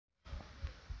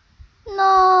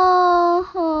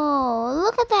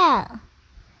at that.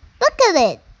 Look at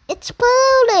it. It's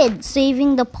polluted.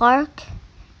 Saving the park.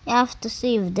 You have to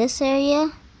save this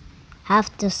area.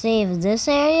 Have to save this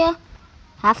area.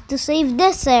 Have to save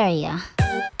this area.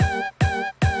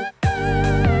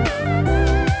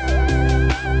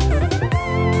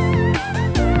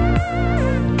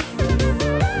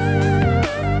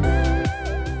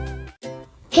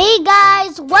 Hey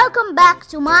guys, welcome back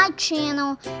to my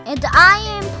channel, and I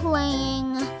am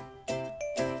playing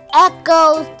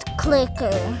Echo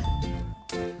Clicker.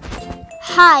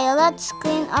 Hi, let's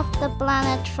clean up the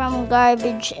planet from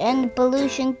garbage and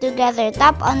pollution together.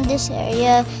 Tap on this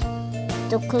area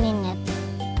to clean it.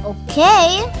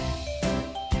 Okay.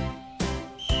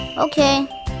 Okay.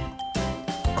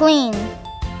 Clean.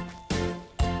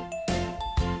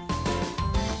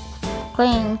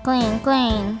 Clean, clean,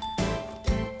 clean.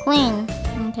 Clean.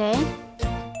 Okay.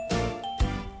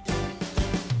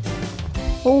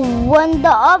 When the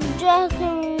object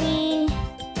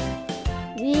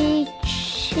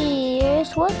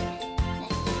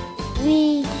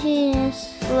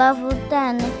reaches level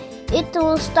 10, it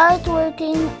will start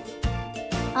working.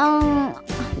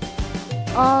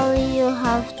 All you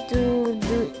have to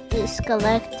do is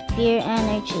collect pure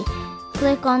energy.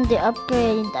 Click on the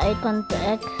upgrade icon to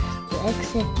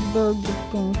exit build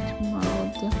print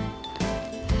mode.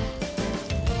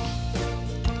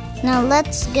 Now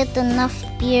let's get enough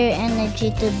pure energy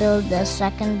to build a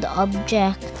second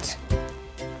object.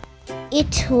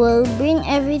 It will bring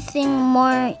everything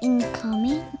more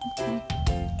incoming. Okay.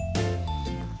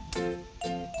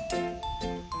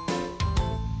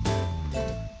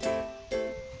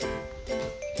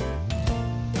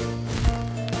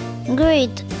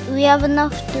 Great, we have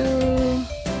enough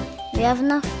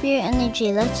pure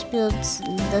energy. Let's build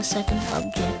the second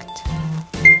object.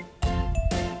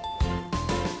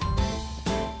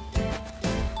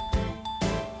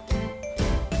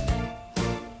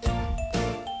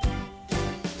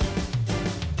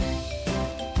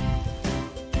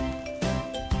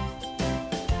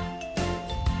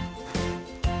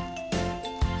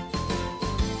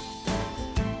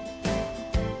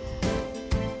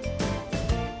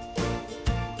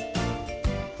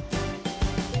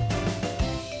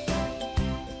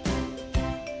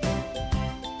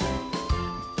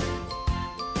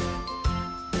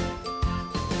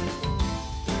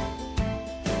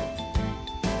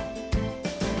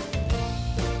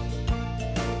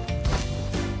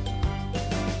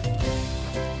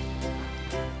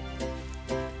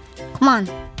 Come on.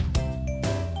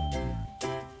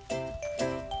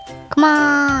 Come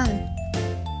on.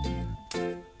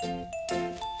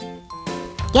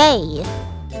 Yay.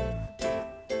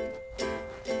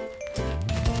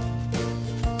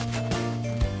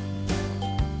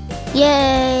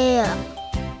 Yay.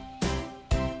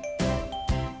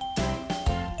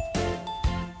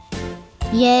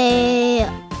 Yay.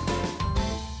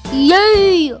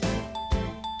 Yay.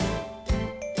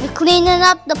 We're cleaning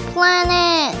up the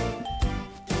planet.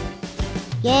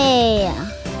 Yeah.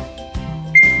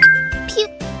 Pew.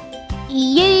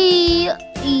 Yay.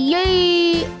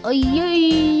 Yay.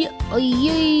 Yay.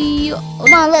 Yay.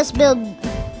 Come on, let's build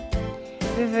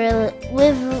river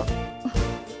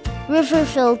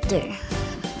filter.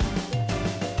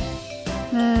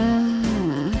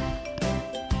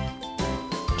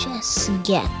 Just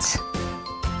let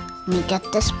me get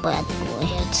this bad boy.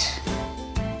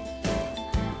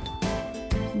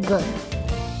 Good.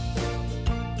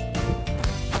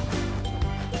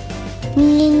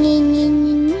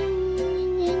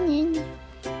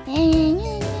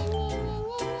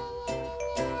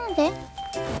 Okay.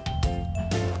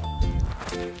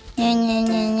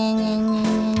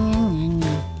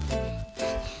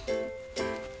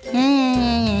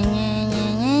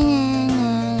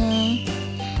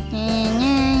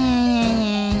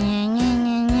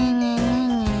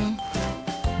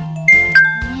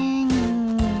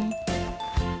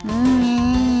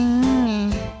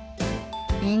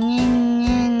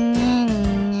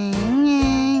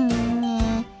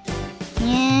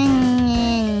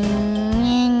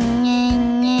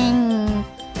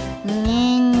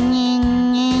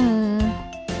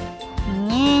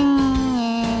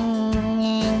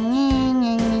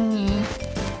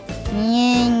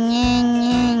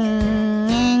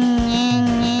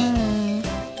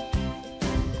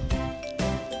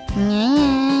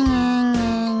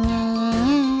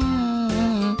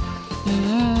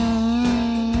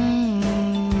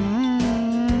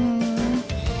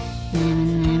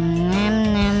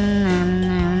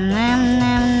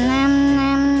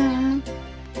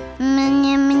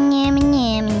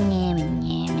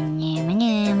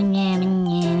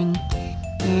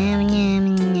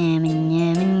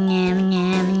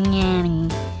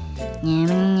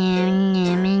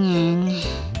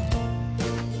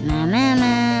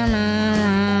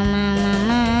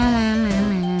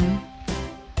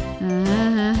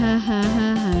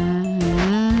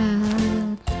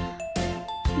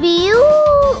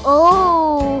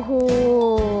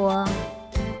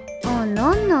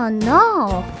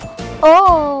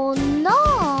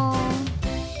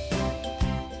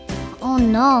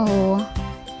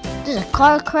 There's a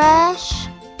car crash.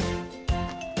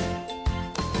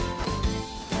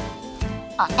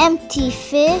 An empty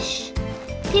fish.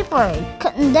 People are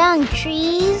cutting down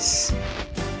trees.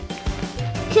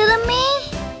 Kidding me?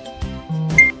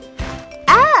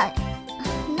 Ah!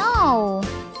 No.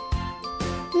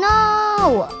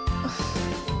 No.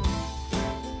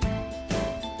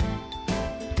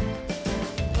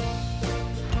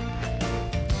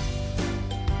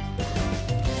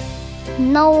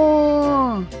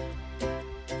 No.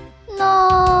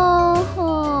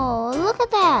 No. Look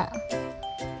at that.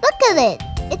 Look at it.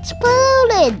 It's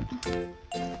polluted.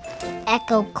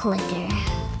 Echo clicker.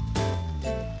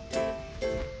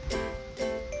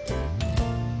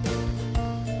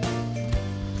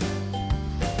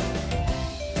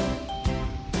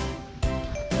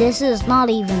 This is not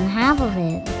even half of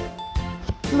it.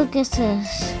 Look at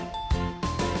this.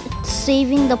 It's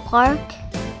saving the park.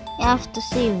 You have to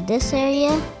save this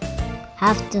area.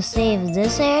 Have to save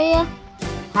this area.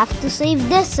 Have to save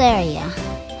this area.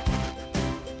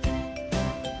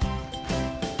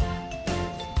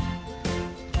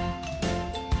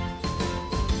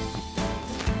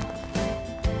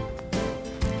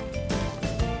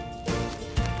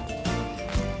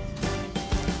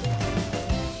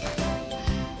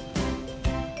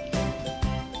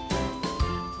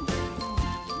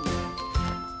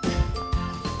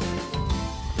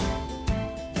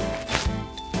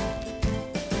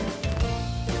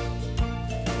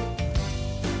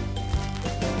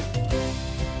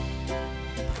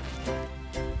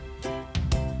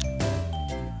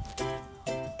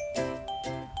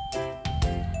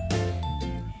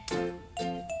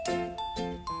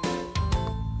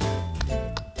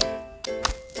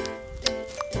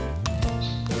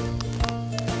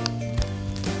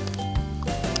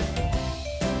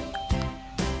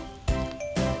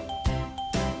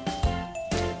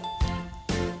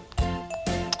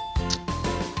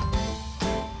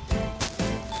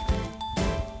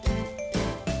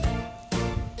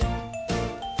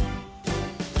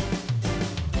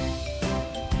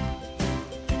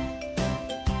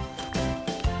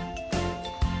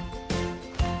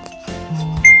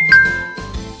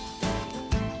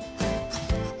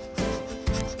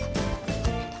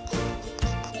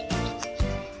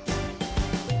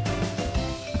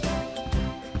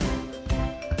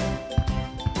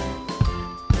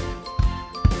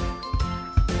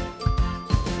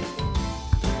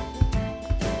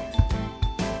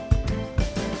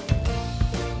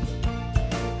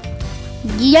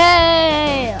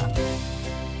 Yeah!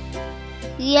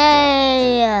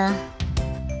 Yeah!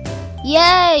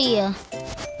 Yay!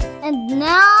 And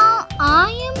now I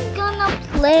am gonna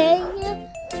play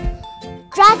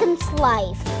Dragon's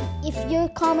Life. If you're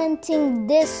commenting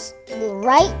this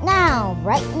right now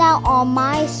on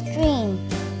my stream,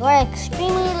 you're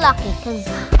extremely lucky because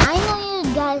I know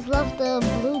you guys love the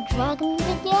Blue Dragon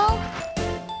video.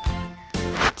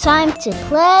 Time to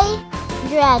play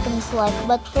Dragon's Life,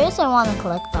 but first I want to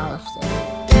collect all of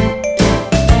this.